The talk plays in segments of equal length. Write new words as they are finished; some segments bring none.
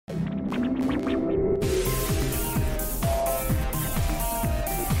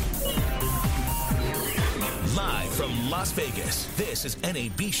Las Vegas, this is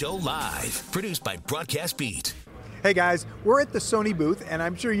NAB Show Live, produced by Broadcast Beat. Hey guys, we're at the Sony booth, and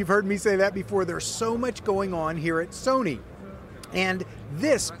I'm sure you've heard me say that before. There's so much going on here at Sony. And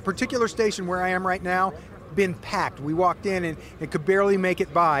this particular station where I am right now, been packed. We walked in and it could barely make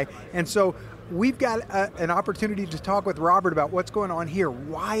it by. And so we've got an opportunity to talk with Robert about what's going on here.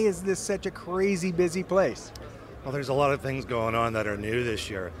 Why is this such a crazy busy place? Well, there's a lot of things going on that are new this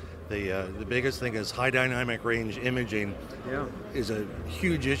year. The biggest thing is high dynamic range imaging is a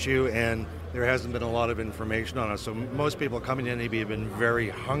huge issue, and there hasn't been a lot of information on it. So most people coming to NAB have been very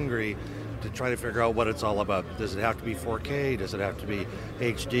hungry to try to figure out what it's all about. Does it have to be 4K? Does it have to be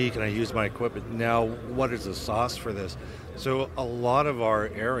HD? Can I use my equipment now? What is the sauce for this? So a lot of our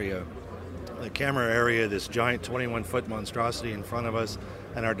area, the camera area, this giant 21-foot monstrosity in front of us,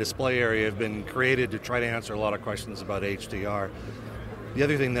 and our display area have been created to try to answer a lot of questions about HDR. The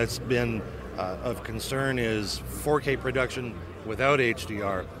other thing that's been of concern is 4K production without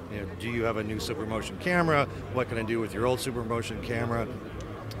HDR. Do you have a new Supermotion camera? What can I do with your old Supermotion camera?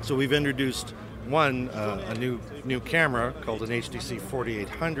 So we've introduced a new camera called an HDC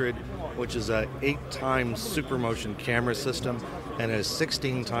 4800, which is a 8x Supermotion camera system and a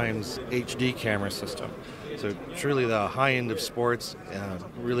 16 times HD camera system. So truly the high end of sports,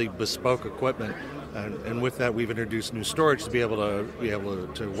 really bespoke equipment. And with that, we've introduced new storage to be able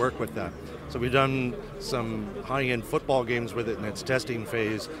to work with that. So we've done some high-end football games with it in its testing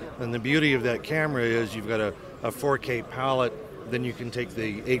phase. And the beauty of that camera is you've got a 4K palette, then you can take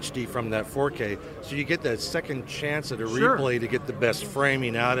the HD from that 4K. So you get that second chance at a replay to get the best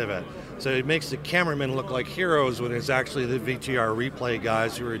framing out of it. So it makes the cameramen look like heroes when it's actually the VTR replay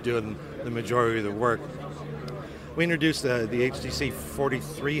guys who are doing the majority of the work. We introduced the HDC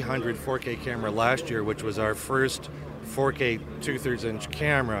 4300 4K camera last year, which was our first 4K 2/3 inch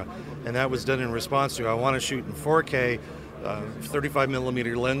camera, and that was done in response to, I want to shoot in 4K.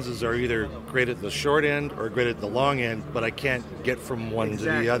 35mm lenses are either great at the short end or great at the long end, but I can't get from one to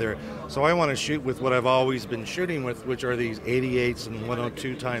the other. So I want to shoot with what I've always been shooting with, which are these 88s and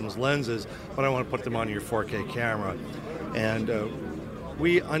 102 times lenses, but I want to put them on your 4K camera. And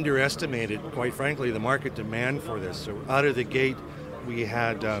we underestimated, quite frankly, the market demand for this. So out of the gate, we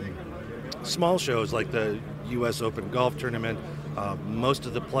had small shows like the US Open Golf Tournament, most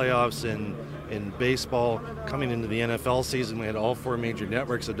of the playoffs in baseball. Coming into the NFL season, we had all 4 major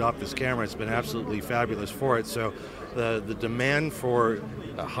networks adopt this camera. It's been absolutely fabulous for it. So the demand for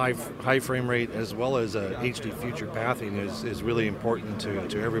a high frame rate as well as HD future pathing is really important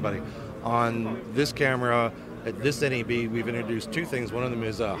to everybody. On this camera, at this NAB, we've introduced 2 things. One of them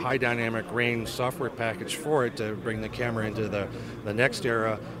is a high dynamic range software package for it to bring the camera into the next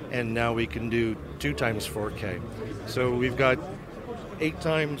era, and now we can do 2x 4K. So we've got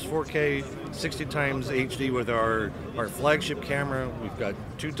 8x 4K, 60x HD with our flagship camera. We've got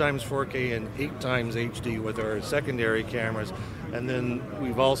 2x 4K and 8x HD with our secondary cameras. And then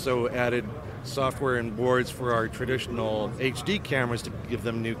we've also added software and boards for our traditional HD cameras to give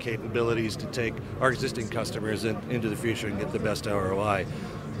them new capabilities to take our existing customers into the future and get the best ROI.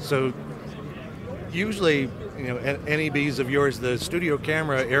 So usually, NABs of yours, the studio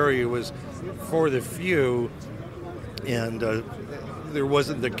camera area was for the few, and there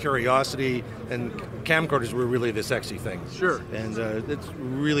wasn't the curiosity, and camcorders were really the sexy thing. Sure. And it's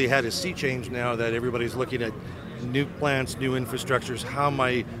really had a sea change now that everybody's looking at new plants, new infrastructures. How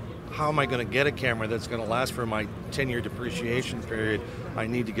am I going to get a camera that's going to last for my 10-year depreciation period? I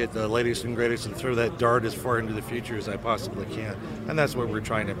need to get the latest and greatest and throw that dart as far into the future as I possibly can. And that's what we're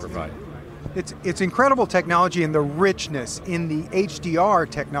trying to provide. It's incredible technology, and the richness in the HDR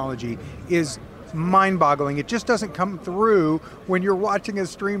technology is mind-boggling. It just doesn't come through when you're watching a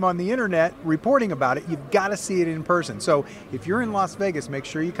stream on the internet reporting about it. You've got to see it in person. So if you're in Las Vegas, make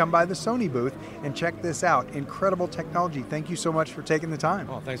sure you come by the Sony booth and check this out. Incredible technology. Thank you so much for taking the time.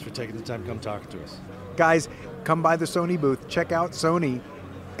 Well, thanks for taking the time to come talk to us. Guys, come by the Sony booth. Check out Sony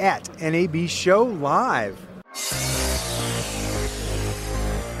at NAB Show Live.